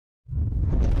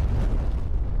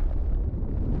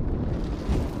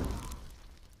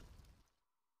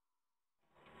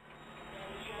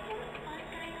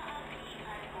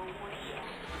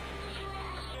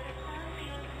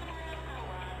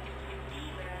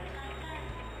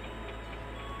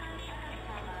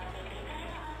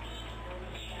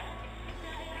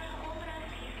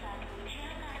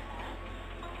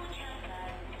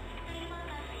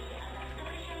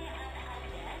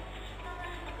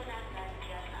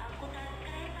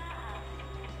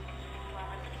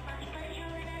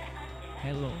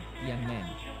Hello, young man.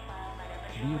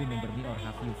 Do you remember me or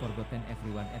have you forgotten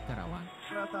everyone at Karawang?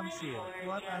 Pratam Sir,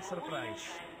 what a surprise.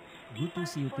 Good to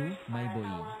see you too, my boy.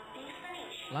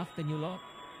 Love the new lot?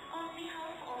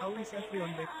 How is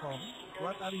everyone back home?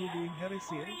 What are you doing here,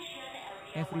 Sir?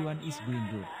 Everyone is doing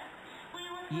good.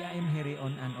 I am here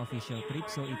on an official trip,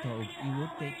 so I thought you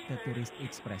would take the Tourist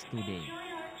Express today.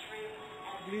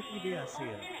 Great idea,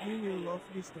 Sir. You will love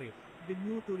this trip. The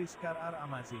new tourist car are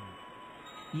amazing.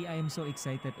 I am so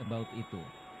excited about it too.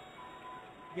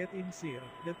 Get in, Sir.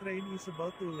 The train is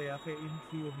about to leave in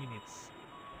few minutes.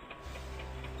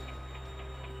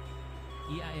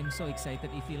 I am so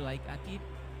excited, I feel like a kid.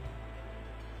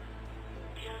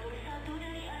 Jalur 1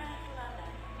 dari arah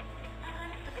selatan akan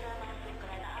segera masuk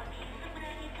kereta api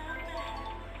seberani tambahan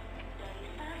dari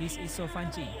stasiun This is so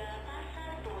fancy.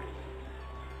 Pasar Turi.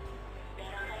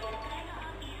 Dan rangkaian kereta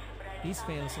api seberani This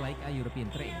feels like a European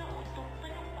train. untuk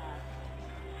penumpang.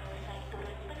 Selesai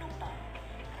turun penumpang,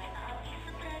 kereta api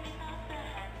seberani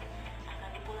tambahan akan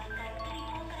dipulangkan ke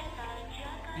depot kereta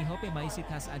Jakarta. I hope my seat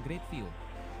has a great view.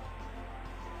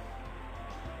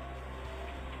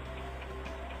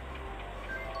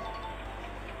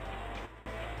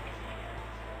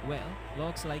 Well,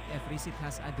 looks like every seat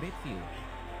has a great view.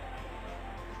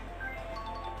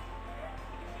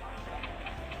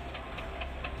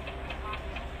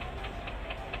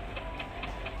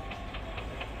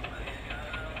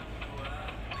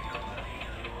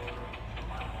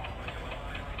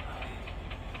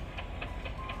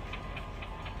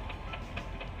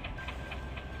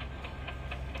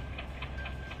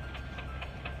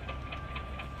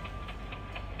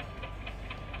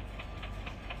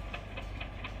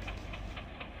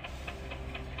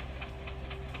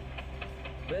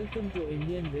 Welcome to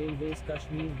Indian Railways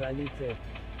Kashmir Valley trip.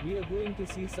 We are going to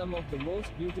see some of the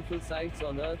most beautiful sights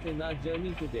on earth in our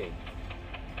journey today.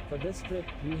 For this trip,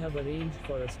 we have arranged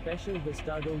for a special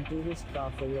Vistadome tourist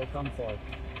car for your comfort.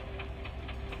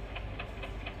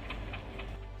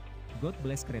 God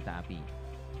bless kereta api.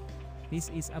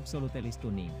 This is absolutely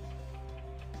stunning.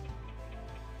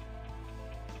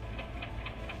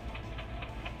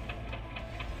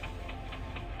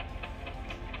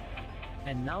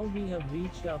 And now we have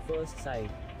reached our first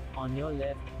site. On your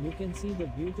left, you can see the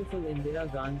beautiful Indira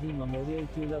Gandhi Memorial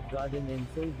Tulip Garden in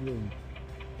full bloom.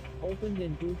 Opened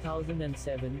in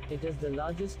 2007, it is the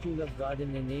largest tulip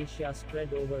garden in Asia,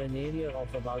 spread over an area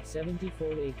of about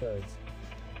 74 acres.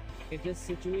 It is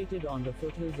situated on the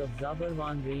foothills of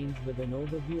Zabarwan Range with an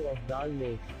overview of Dal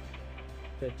Lake.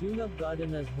 The tulip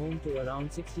garden is home to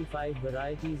around 65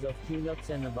 varieties of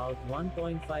tulips, and about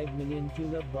 1.5 million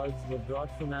tulip bulbs were brought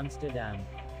from Amsterdam.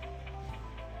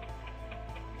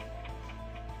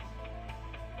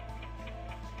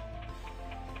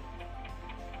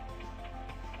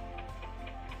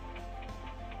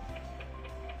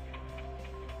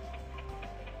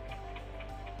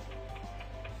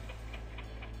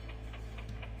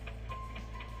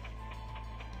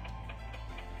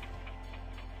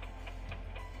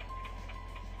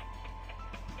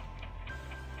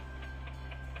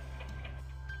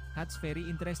 That's very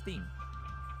interesting.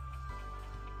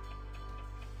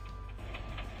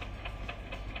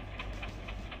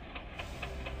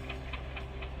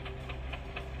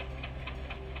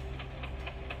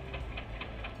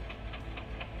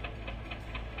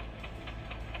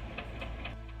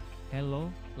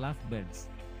 Hello, lovebirds.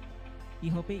 I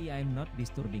hope I am not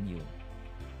disturbing you.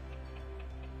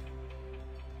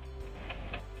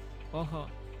 Oh,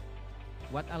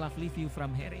 what a lovely view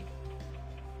from here.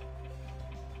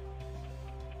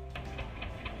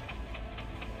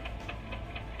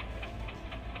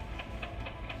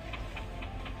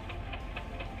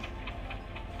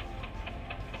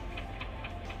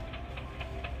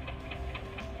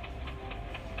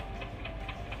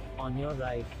 On your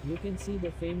right, you can see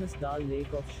the famous Dal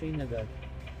Lake of Srinagar.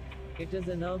 It is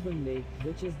an urban lake,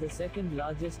 which is the second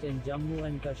largest in Jammu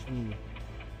and Kashmir.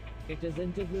 It is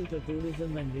integral to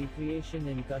tourism and recreation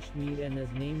in Kashmir and is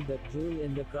named the jewel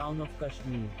in the crown of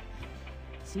Kashmir.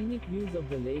 Scenic views of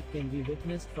the lake can be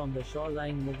witnessed from the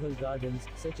shoreline Mughal gardens,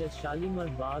 such as Shalimar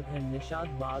Bagh and Nishad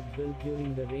Bagh, built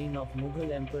during the reign of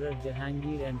Mughal Emperor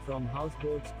Jahangir, and from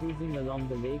houseboats cruising along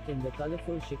the lake in the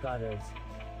colorful shikaras.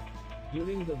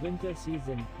 During the winter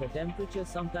season, the temperature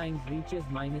sometimes reaches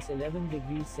 -11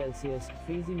 degrees Celsius,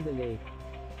 freezing the lake.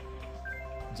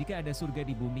 Jika ada surga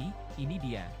di bumi, ini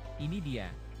dia, ini dia,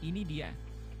 ini dia.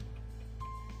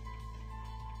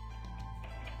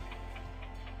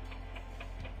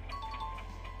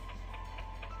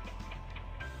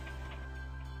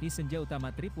 This senja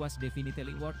utama trip was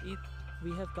definitely worth it.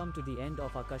 We have come to the end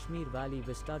of our Kashmir Valley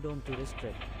Vistadome tourist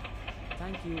trip.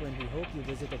 Thank you, and we hope you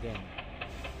visit again.